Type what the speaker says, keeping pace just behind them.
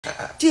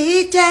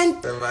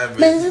G10.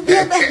 Move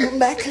your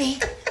back.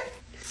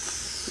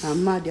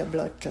 I'm mad your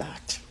blood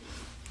clot.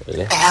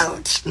 Really?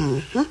 Ouch.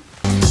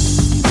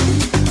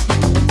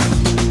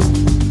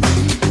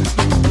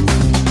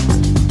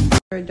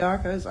 Wear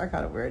darkers. I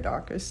gotta wear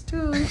darkers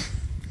too.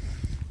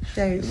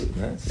 Nice.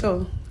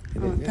 So,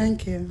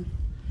 thank you.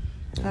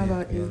 How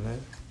about you?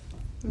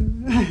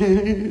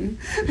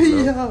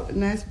 Yo,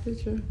 nice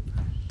picture.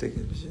 Take a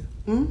picture.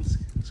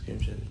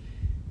 Screenshot it.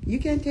 You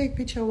can take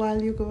picture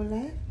while you go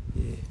live?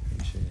 Yeah,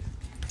 sure.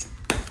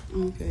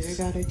 Okay, you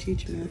gotta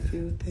teach me a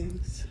few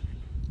things.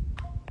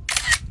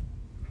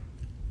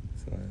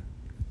 It's fine.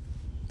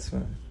 It's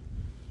fine.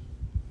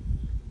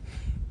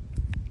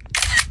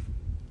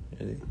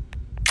 Ready?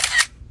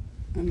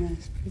 A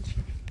nice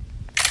picture.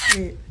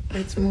 Wait,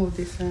 let's move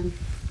this one.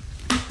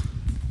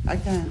 I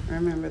can't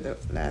remember the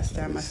last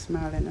time I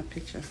smiled in a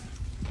picture.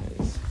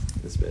 Nice.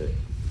 That's better.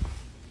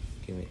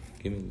 Give me.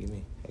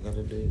 I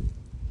gotta do it.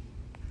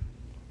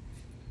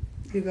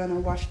 You gonna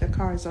wash the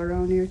cars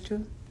around here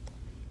too?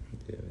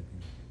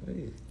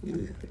 Wait.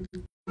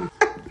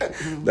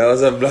 That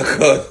was a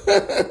blackout.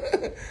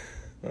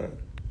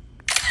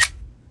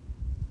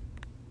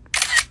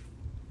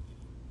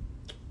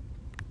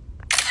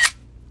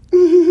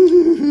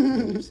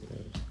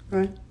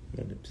 Right?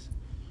 My lips.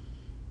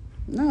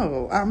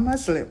 No, I'm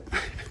Muslim.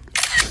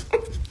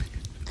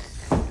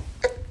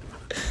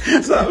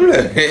 Stop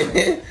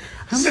laughing.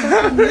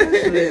 I'm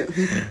Muslim.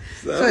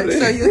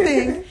 So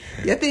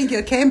you think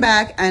you came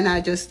back and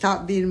I just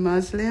stopped being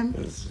Muslim?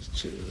 This is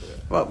true.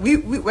 Well, we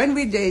when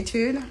we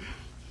dated,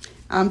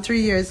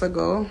 3 years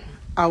ago,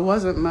 I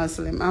wasn't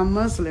Muslim. I'm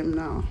Muslim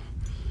now.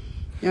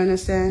 You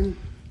understand?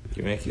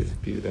 You make kiss.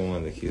 People don't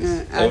want to kiss.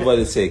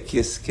 Everybody say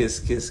kiss. You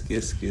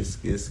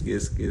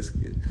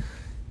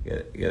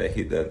gotta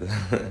hit that.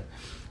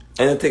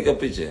 And then take a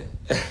picture.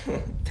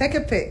 Take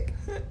a pic.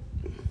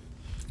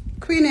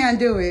 Queenie and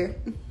Dewey.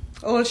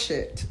 Old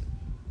shit.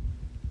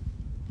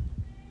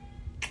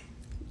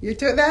 You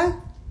took that?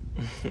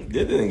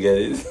 They didn't get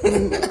it.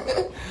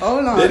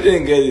 Hold on. They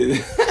didn't get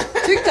it.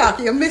 TikTok,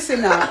 you're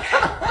missing out.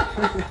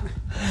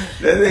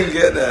 They didn't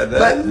get that.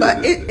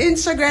 But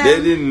Instagram.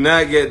 They did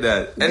not get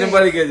that.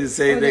 Anybody get it,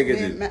 say they get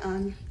it.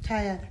 I'm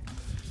tired.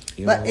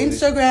 But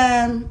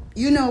Instagram,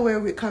 you know where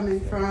we're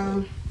coming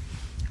from.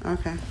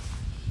 Okay.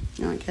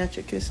 You want to catch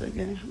a kiss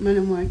again.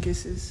 Many more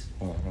kisses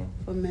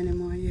for many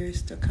more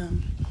years to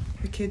come.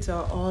 The kids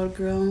are all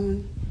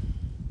grown.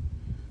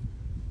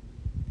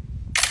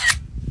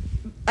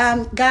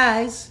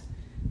 Guys,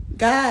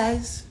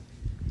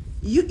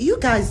 you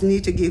guys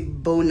need to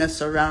give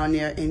bonus around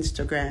your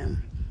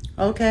Instagram.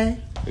 Okay?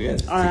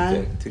 Yes, all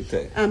right.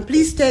 TikTok.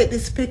 Please take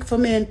this pic for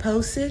me and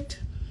post it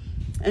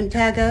and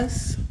tag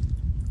us.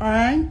 All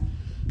right?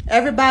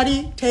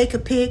 Everybody take a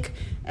pic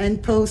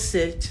and post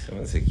it.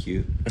 Someone say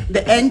cute.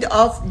 The end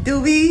of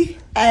Dewey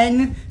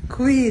and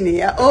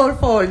Queenie. All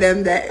four of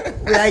them that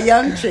are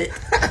young chick.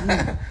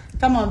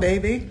 Come on,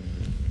 baby.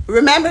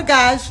 Remember,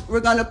 guys, we're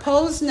going to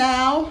pose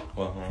now.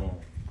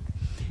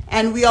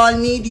 And we all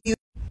need you.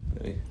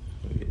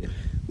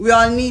 We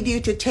all need you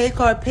to take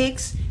our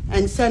pics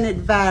and send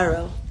it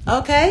viral.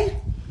 Okay?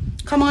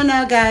 Come on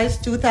now, guys.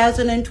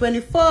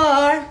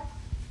 2024.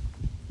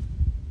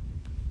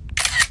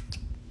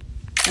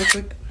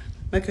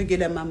 I could give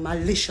them a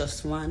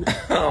malicious one.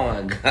 Oh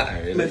my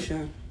God, really?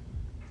 Sure.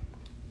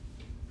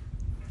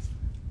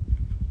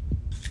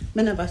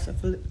 I never said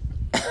flip.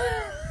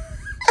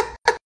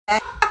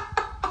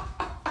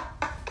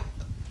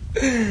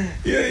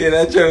 You're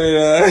not showing me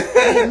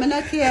I'm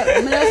not care.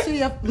 I'm not see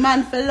your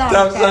man for long.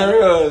 Tops and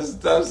Rose.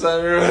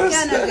 You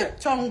cannot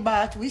get tongue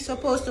bath. We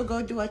supposed to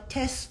go do a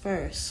test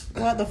first.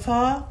 What the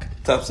fuck?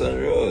 Tops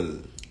and Rose.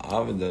 I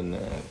haven't done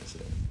that.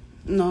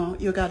 No,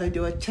 you gotta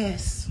do a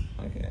test.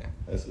 Okay,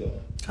 let's go.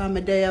 Come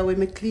there with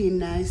me clean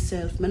nice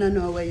self. I don't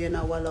know where you're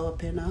not well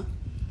up, you know.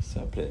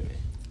 Stop playing me.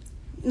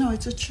 No,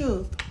 it's the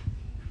truth.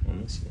 Let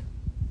me see.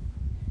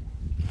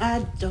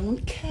 I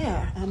don't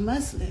care. I'm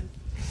Muslim.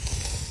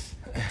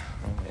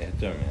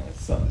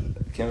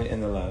 Can we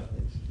end the live,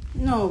 please?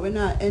 No, we're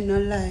not in no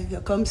live. You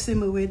come see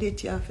me with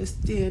it, you have to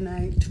stay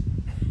night.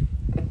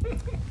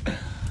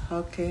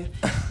 Okay.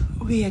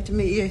 Wait,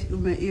 me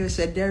hear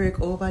say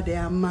Derek over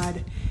there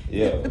mad.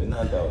 Yeah, we're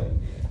not that one.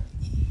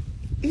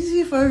 Is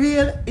he for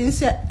real? He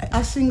said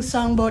I sing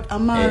song about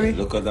Amari. Hey,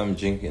 look what I'm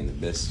drinking, the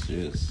best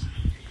juice.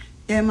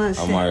 Yeah, man.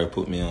 Amari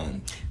put me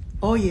on.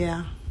 Oh,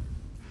 yeah.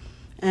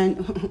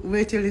 And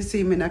wait till you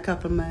see me in a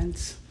couple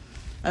months.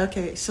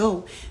 Okay,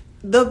 so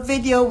the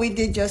video we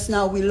did just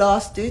now, we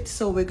lost it,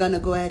 so we're going to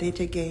go at it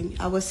again.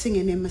 I was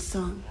singing in my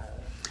song.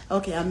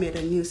 Okay, I made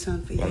a new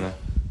song for you.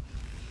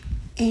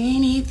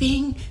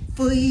 Anything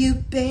for you,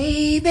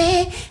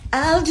 baby.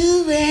 I'll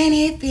do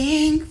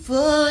anything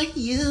for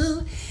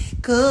you.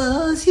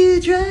 'Cause you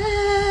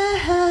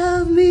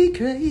drive me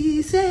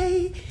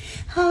crazy.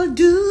 I'll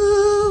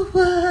do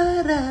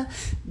what I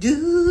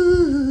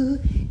do.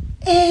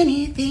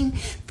 Anything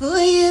for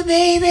you,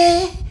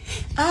 baby.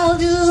 I'll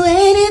do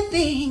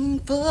anything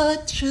for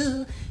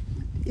true.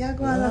 Yeah,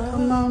 go on like a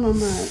mama,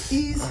 man.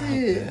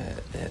 Easy.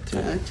 Yeah, too.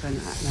 Turn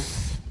that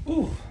now.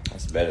 Ooh,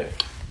 that's better.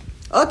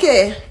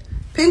 Okay,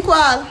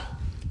 Pinkwall,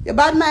 you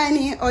bad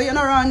money or you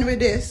not run with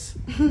this?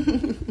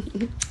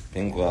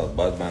 Pinkwall,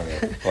 bad man.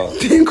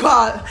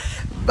 Pinkwall,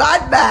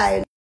 bad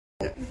man.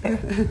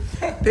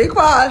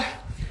 Pinkwall,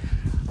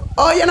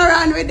 oh you not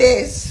run with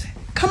this?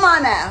 Come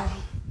on now.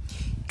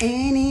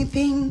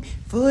 Anything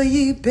for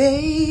you,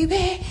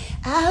 baby.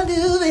 I'll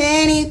do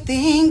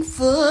anything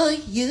for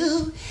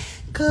you.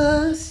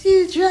 'Cause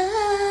you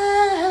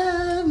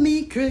drive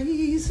me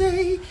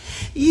crazy.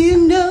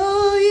 You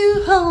know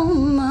you hold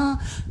my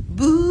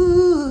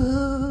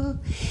boo.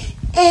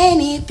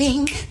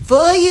 Anything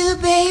for you,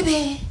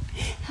 baby.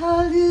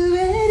 I'll do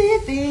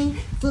anything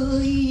for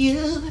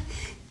you.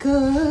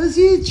 'Cause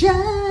you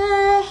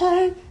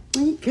drive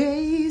me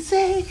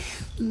crazy.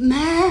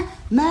 My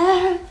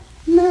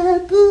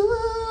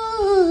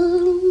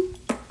boo.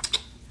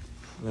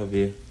 Love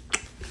you.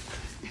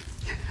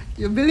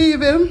 You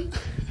believe him?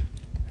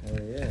 Oh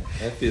yeah,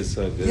 that feels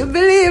so good. You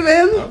believe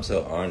him? I'm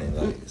so horny.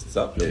 Like,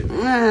 stop playing.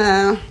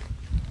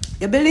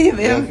 You believe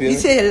him? You He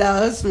say he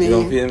loves me. You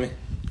don't feel me?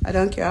 I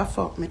don't care how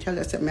fuck me tell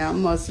you something.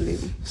 I'm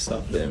Muslim.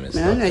 Stop playing me. I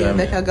Stop know you trying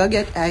better me. go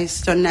get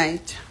ice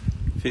tonight.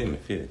 Feel me,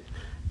 feel it.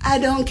 I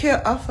don't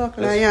care how fuck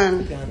I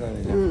am.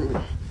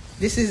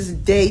 This is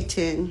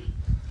dating.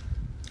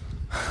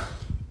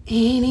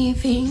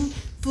 Anything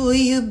for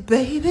you,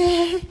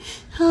 baby.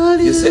 I'll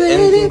do You said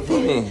anything for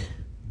anything. me.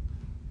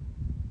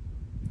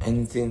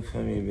 Anything for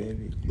me,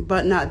 baby.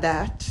 But not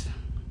that.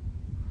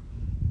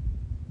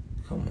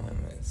 Come on,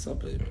 man. Stop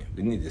playing me.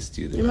 We need the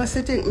studio. You must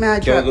think me I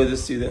Can we drop. go to the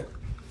studio?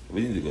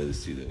 We need to go to the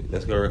studio.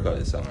 Let's go record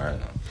this song right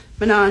now.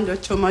 But I don't do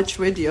too much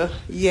with you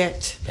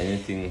yet.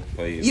 Anything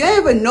for you. You don't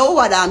even know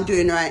what I'm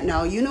doing right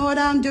now. You know what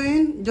I'm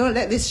doing? Don't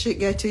let this shit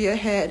get to your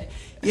head.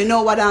 You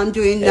know what I'm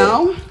doing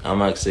now? I'm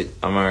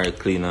already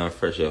clean and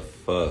fresh as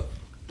fuck.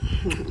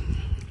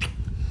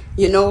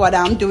 You know what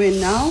I'm doing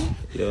now?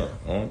 Yeah,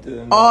 I want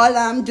to. All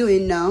I'm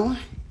doing now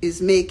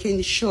is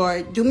making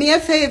sure. Do me a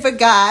favor,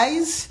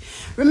 guys.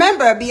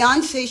 Remember,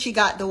 Beyonce, she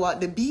got the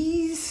what? The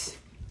bees.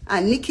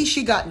 And Nicki,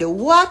 she got the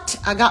what?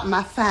 I got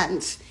my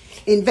fans.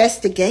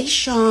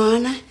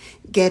 Investigation.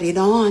 Get it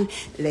on.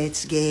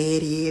 Let's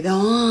get it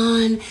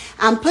on.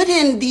 I'm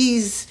putting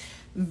these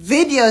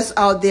videos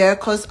out there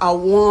because I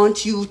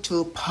want you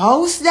to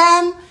post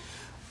them.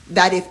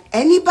 That if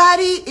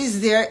anybody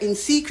is there in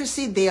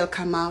secrecy, they'll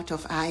come out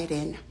of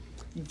hiding.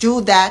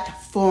 Do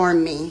that for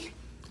me.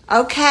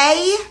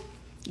 Okay?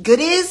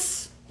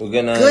 Goodies? We're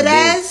gonna Good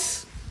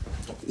as?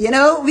 You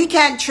know, we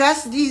can't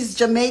trust these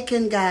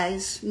Jamaican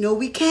guys. No,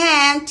 we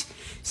can't.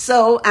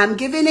 So I'm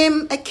giving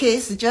him a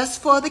kiss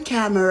just for the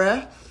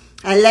camera.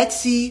 And let's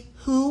see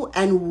who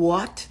and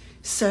what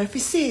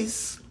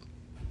surfaces.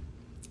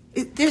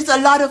 There's a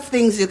lot of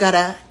things you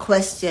gotta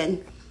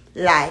question.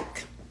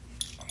 Like,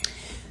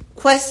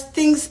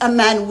 things a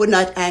man would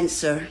not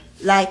answer.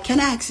 Like, can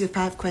I ask you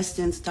 5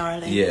 questions,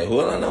 darling? Yeah,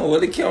 hold on now.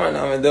 What the camera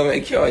now? Don't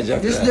make camera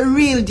jump. This is the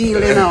real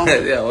deal, you know.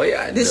 Yeah, what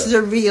you This is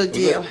the real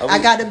deal. I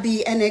gotta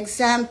be an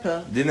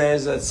example. Dinner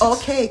is at 6.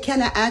 Okay,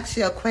 can I ask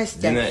you a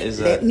question? Dinner is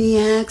Let me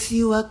ask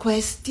you a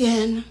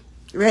question.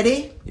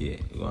 Ready? Yeah,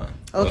 go on.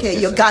 Okay,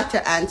 you got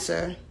to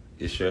answer.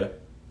 You sure?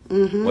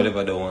 Mm-hmm. What if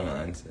I don't want to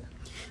answer?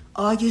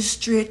 Are you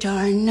straight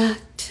or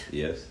not?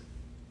 Yes.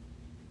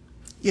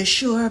 You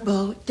sure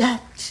about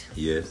that?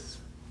 Yes.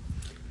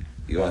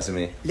 You want to see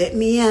me? Let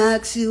me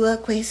ask you a What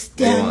you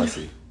question. want to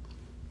see?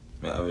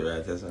 I'll be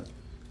right there, son.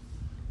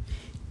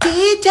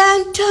 Teeth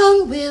and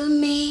tongue will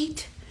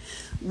meet.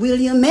 Will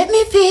you make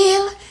me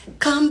feel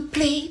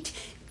complete?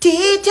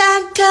 Teeth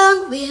and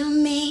tongue will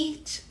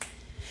meet.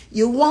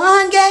 You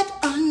won't get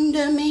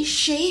under me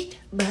sheet,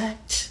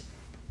 but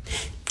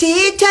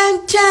teeth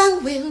and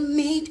tongue will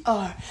meet.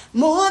 Or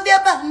move your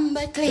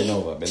bumper clean. Bend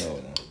over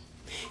now.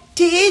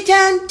 Teeth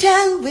and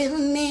tongue will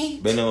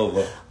meet. Bend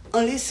over.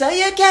 Only so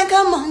you can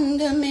come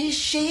under me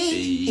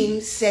sheet.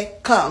 Him say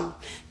come.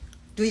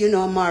 Do you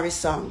know Amari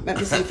song? Let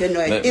me see if you know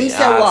it. Him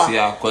say what?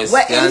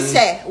 What him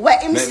say?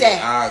 What him say?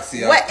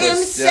 What him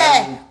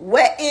say?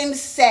 What him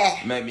say?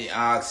 Let me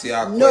ask you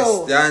a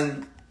No.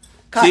 question.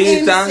 'Cause Teeth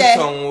him and say-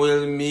 tongue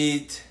will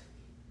meet.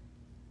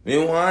 Me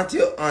want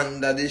you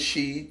under the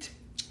sheet.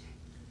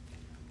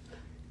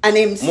 And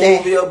him say,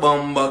 Move your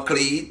bumper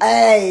cleat.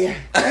 hey,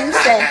 him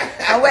say,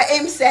 and what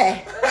him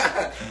say?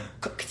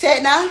 Say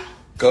it now.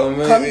 Come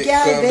girl, bend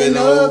bend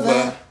over.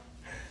 over.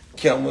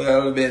 Come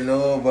well bend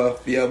over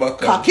for your back.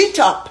 Cock it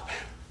up.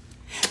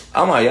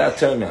 Amari, you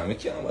tell me, I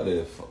can't bother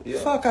the fuck. Yeah.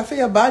 Fuck, I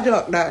feel bad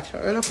like that.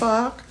 What the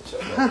fuck?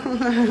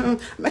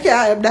 I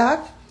can't help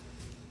that.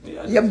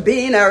 Yeah, You've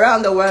been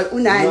around the world,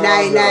 unai,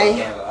 nine,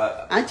 nine.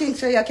 I I think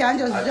so. You can't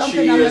just jump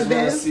 3 in on years my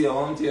man, I bed. see you,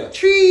 aren't you?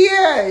 3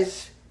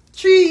 years.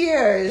 3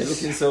 You're years.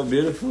 looking so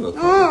beautiful.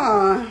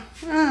 Oh.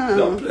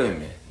 Don't play with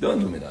me. Don't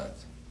do me that.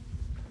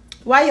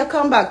 Why you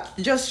come back?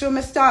 Just show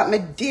me start my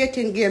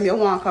dating game. You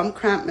want to come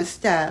cramp my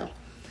style.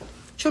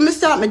 Show me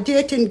start my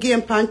dating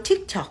game on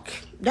TikTok.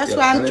 That's Yeah,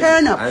 why I'm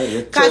turn up. and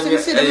you Because tell you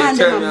me- see the and you man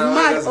tell them me a how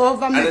mad I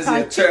over me and you on tell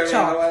me how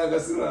TikTok. I go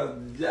see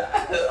that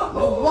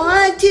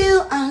Want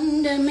you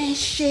under my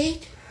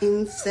shade.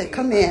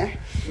 Come here.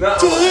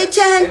 Teach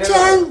and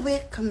tongue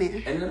with. Come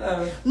here.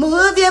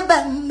 Move your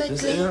bum back.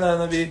 Just in the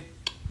line, baby.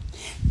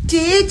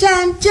 Teach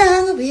and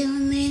tongue with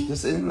me.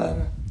 Just in the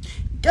line.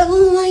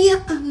 Don't want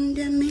you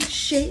under my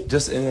shade.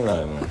 Just in the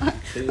line, man.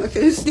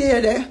 Okay,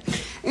 stay there.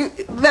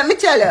 Let me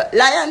tell you,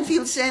 Lion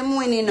feels same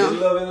win, you know. You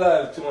love it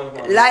live too much,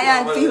 man.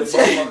 Lion feels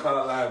same.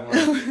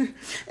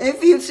 It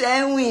feels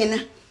same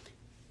win.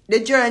 The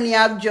journey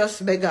have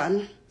just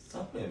begun.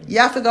 Stop him. You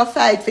have to go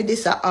fight for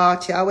this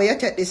art here. Where you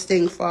take this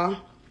thing for?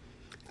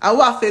 I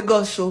want to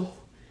go so.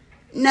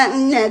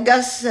 Nothing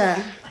nigga,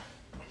 sir.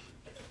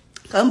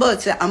 Come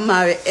about say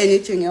Amari,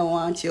 anything you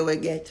want, you will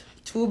get.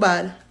 Too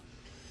bad.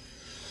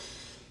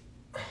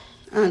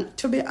 And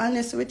to be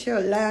honest with you,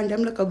 Lion,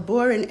 them look a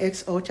boring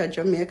ex out of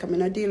Jamaica. I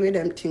don't deal with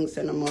them things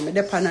anymore. I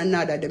depend on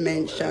another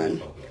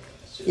dimension.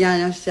 You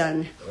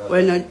understand?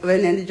 When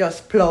they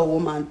just plow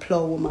woman.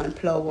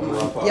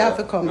 You have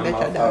to come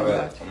better than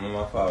that. I'm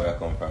far where I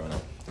come from now.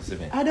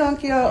 I don't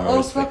care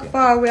how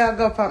far where I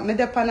go from. I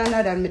depend on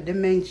another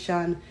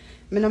dimension.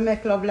 I don't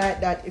make love like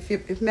that. If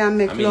I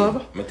make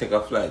love. I take a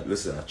flight.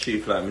 Listen, a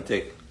cheap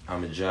flight.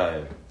 I'm a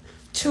drive.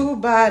 Too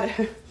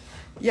bad.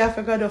 You have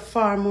to go to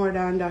far more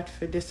than that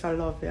for this I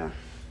love you.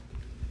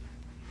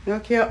 You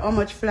don't care how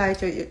much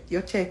flight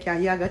you take,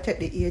 and you have to take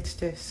the AIDS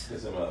test.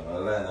 Listen, my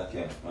line I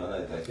can't.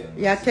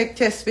 You take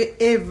tests for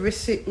every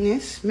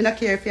sickness. I don't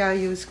care if you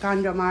use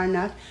condom or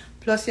not.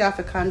 Plus you have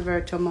to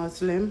convert to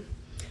Muslim.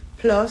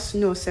 Plus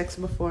no sex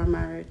before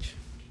marriage.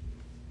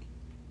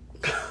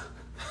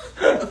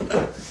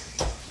 God,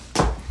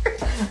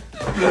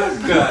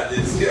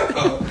 this yo.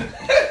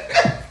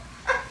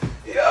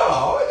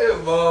 Yo, what the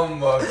bomb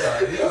about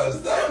that? Yo,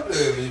 stop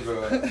doing me,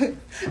 bro.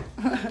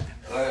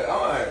 Like,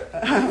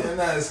 I'm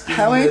not I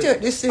want to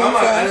take this thing. I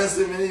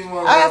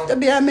have to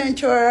be a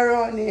mentor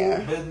around here.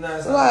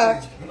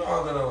 What? You're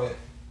not gonna wait.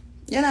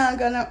 You're not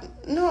gonna.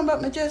 No,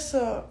 but me just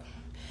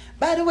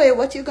By the way,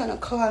 what you gonna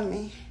call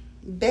me?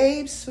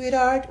 Babe,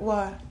 sweetheart,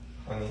 what?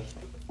 Honey.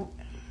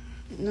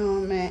 No,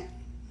 man.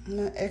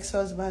 My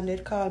ex-husband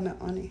did call me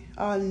honey.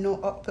 Oh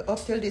no, up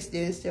till this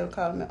day, he still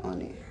call me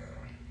honey.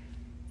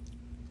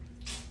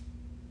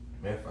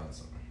 May I find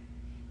something?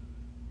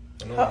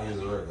 I know I use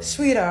the word.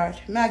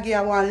 Sweetheart. Maggie,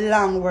 I want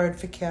long word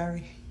for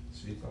carry.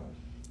 Sweetheart.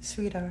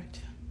 Sweetheart.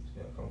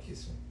 Yeah, come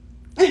kiss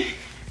me.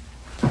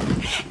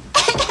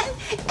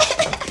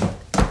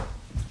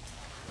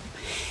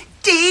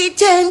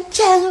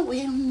 T-10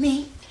 with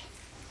me.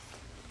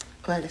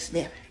 Well, it's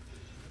there.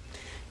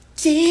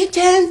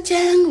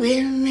 T-10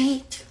 will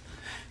meet.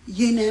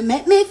 You know,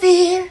 make me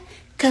feel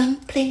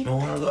complete. I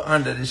want to go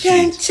under the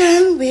sheet.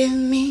 T-10 will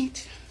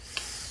meet.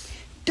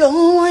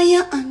 Don't want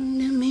you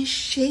under my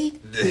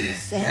sheet.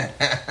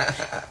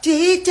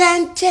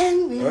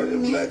 T-10 will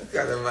meet.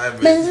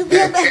 Move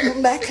your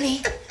back,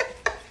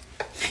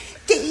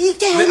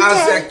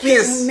 T-10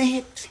 will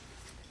meet.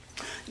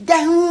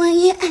 Don't want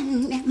you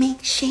under my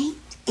sheet.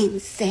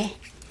 And say,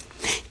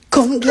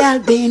 come girl,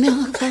 bend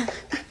over.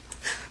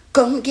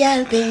 Come,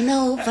 girl, bend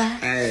over.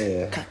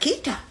 Hey.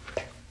 Kakita.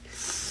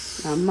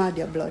 I'm mad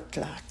your blood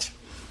clot.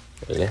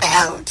 Really?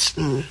 Ouch.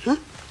 Damn.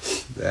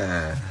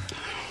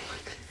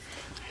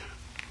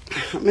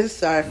 I'm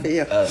sorry for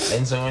you.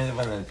 And so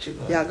when you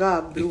got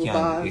got blue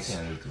balls. You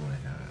can't do it.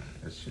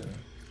 That's true.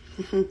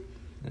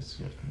 That's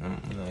true.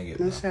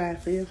 I'm sorry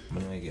for you.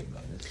 When I get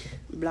black, that's true.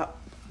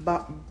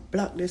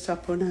 Block this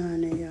up on her.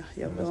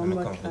 You're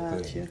blood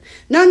clot.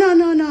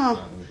 No.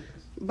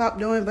 Bob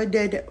don't ever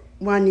dead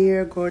 1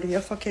 year ago.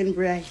 You're fucking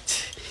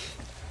bright.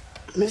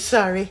 I'm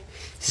sorry.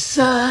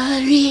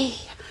 Sorry.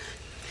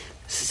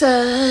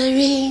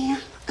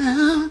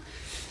 I'm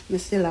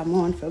still a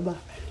mourn for Bob.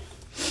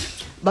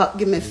 Bob,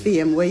 give me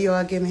fame. Where you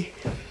are, give me?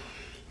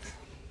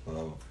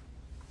 Love.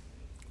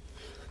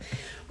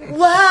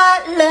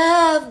 What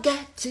love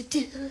got to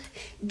do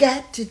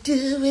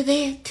with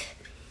it?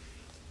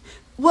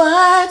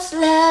 What's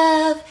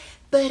love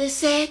but a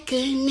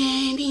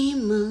second-hand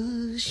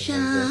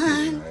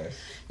emotion?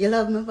 You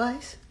love my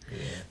voice? Yeah.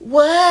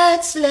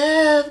 What's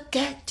love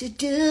got to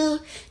do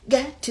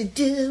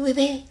with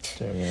it?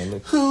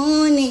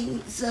 Who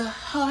needs a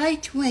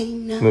heart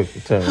when a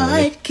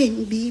heart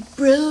can be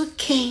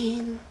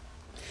broken?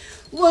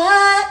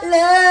 What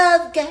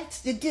love got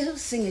to do?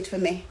 Sing it for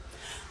me.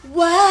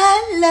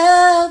 What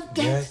love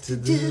got to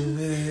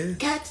do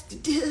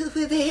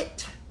with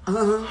it?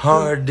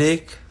 Hard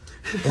dick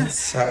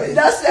inside.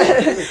 That's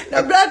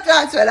the blood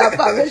transfer that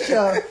probably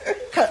show.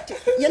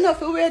 You know,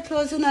 for wear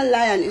clothes in a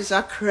lion is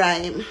a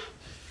crime.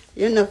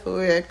 You know, for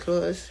wear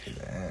clothes.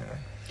 Damn.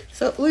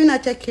 So we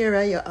not take care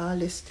of you all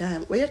this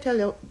time. What you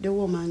tell the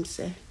woman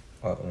say?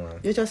 What woman?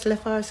 You just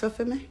left her so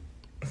for me?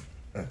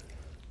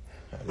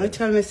 I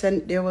told me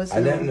said there was.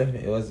 I didn't know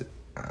it was.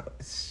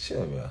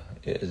 Chill, bro.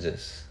 It was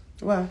just.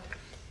 What?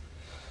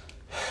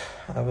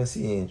 I haven't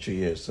seen you in 3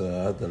 years, so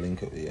I have to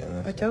link up with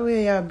you. But the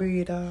way you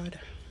breathe hard.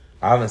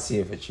 I haven't seen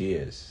you for 3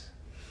 years.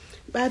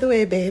 By the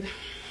way, babe,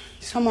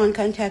 someone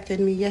contacted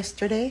me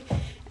yesterday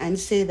and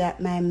say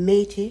that my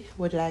matey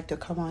would like to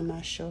come on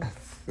my show?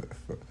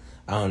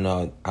 I don't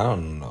know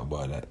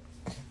about that.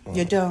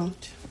 You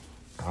don't?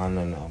 I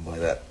don't know about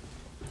that.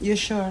 You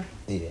sure?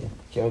 Yeah.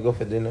 Can we go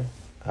for dinner?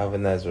 I have a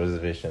nice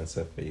reservation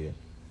set for you.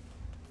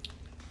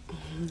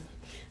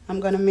 I'm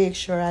going to make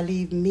sure I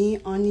leave me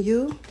on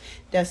you.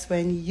 That's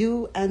when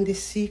you and the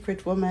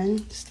secret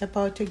woman step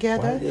out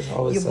together.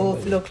 You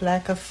both look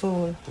like a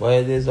fool. Why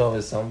is there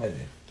always somebody?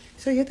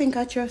 So you think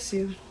I trust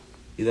you?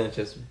 You don't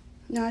trust me?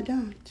 No, I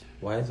don't.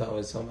 Why is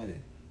always somebody?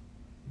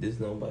 There's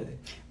nobody.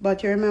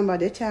 But you remember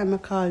the time I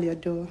called your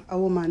door, a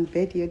woman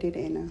bed you did,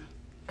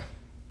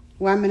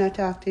 Why am I not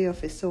talk to you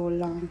for so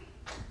long?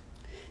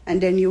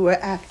 And then you were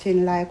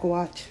acting like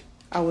what?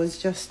 I was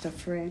just a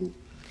friend.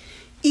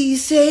 He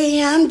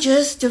say I'm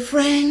just a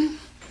friend.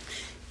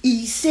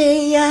 He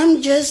say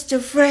I'm just a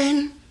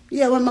friend.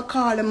 Yeah, when I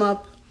call him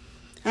up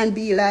and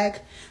be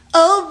like,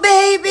 oh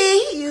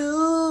baby,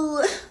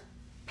 you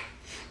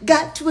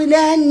got what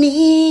I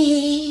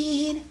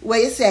need.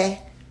 What you say?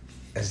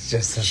 It's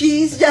just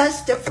she's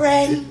just a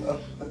friend.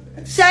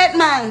 Say it,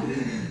 man.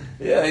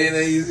 Yeah,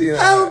 you see that.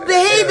 Oh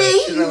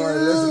baby, yeah,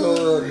 let's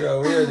go.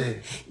 Yo,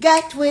 ready.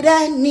 Got what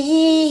I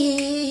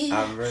need.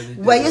 I'm ready.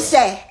 What you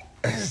say?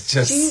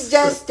 She's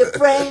just a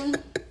friend.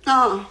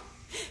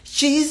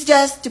 She's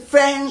just a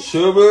friend.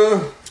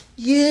 Sugar.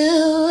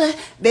 You,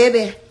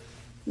 baby,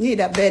 need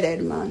a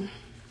bedded, man.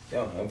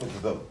 Yeah, I'll put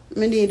it up.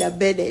 Me need a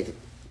bedded.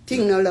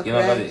 Thing no look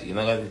right. You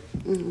not got it?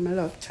 I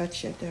love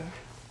touch it there.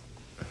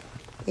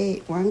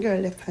 Hey, one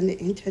girl left on the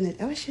internet.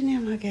 What's your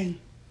name again?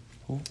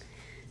 Who?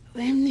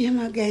 What's your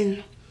name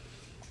again?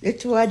 The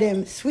two of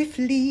them,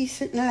 Swiftly,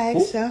 something like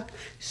Who? so.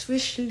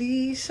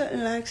 Swishly,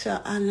 something like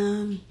so.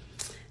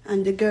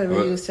 And the girl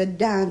who used to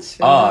dance.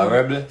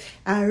 Rebel?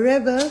 A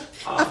rebel.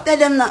 After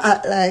them not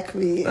act like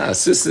me. Nah,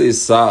 Sissy is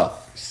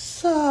soft.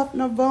 Soft,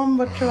 no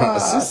bomber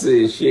cloth.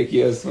 Sissy is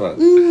shaky as fuck.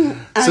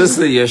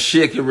 Sissy, you're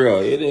shaky,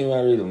 bro. You didn't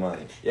even read the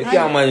money. You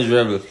can't manage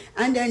Rebel.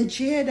 And then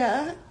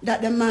Jada,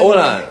 that the man. Hold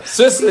on.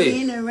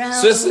 Sissy.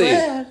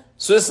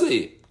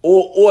 Sissy.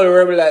 All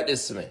Rebel like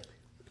this to me.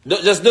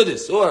 Just do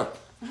this. Hold on.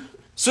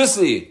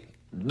 Sissy,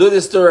 do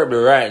this to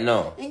Rebel right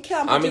now. I'm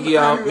going to give you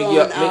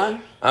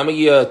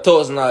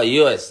 $1,000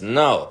 US.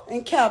 No.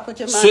 And can't put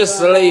your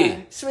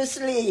man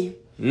Swissly.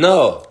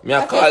 No.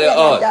 I call you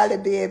out. Dollar,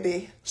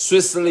 baby.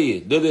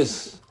 Swissly, do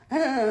this.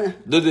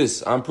 Do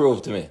this and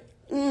prove to me.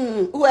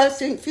 Who else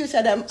think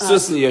future them?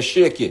 Swissly, you're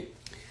shaky.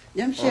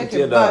 Them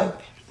shaky bad.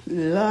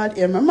 Lord,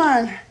 yeah, my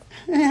man.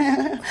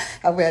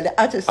 I wear the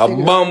artist. A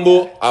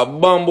bamboo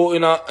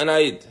in a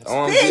it. I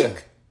want to hear.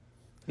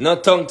 No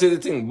tongue to the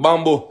thing.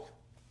 Bamboo.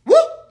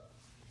 Whoop.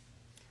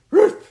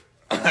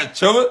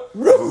 Trouble.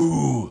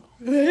 Wait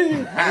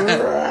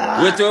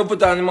till we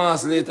put on the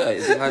mask later.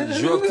 It's a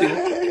joke thing.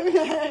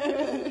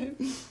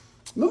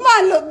 My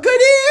man look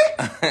good here.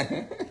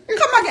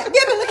 Come again.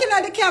 Baby looking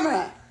at the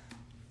camera.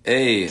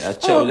 Hey, I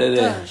trouble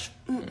there.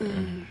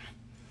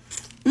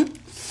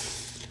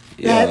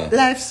 Yeah.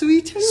 Life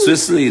sweet.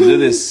 Swissly, do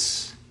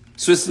this.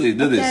 Swissly,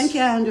 do this. I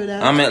can't do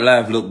that. I make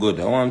life look good.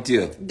 I want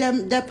you.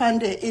 Them on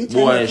the internet.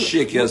 Boy,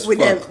 shake your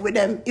fuck. With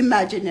them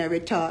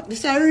imaginary talk. This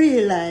is a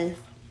real life.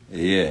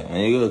 Yeah,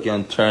 when you go, you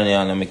can turn it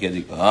on and make it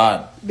look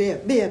hard.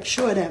 Babe,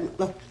 show them.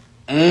 Look.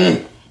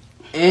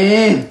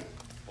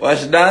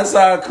 Watch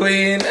dancer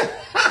queen.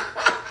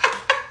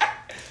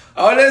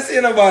 How they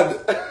saying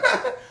about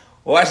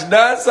watch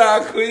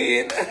dancer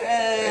queen?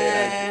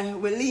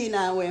 We lean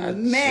on with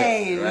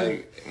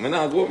man. I'm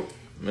not going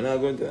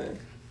to that.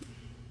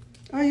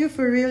 Are you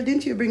for real?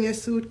 Didn't you bring your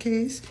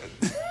suitcase?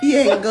 You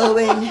ain't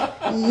going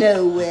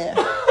nowhere.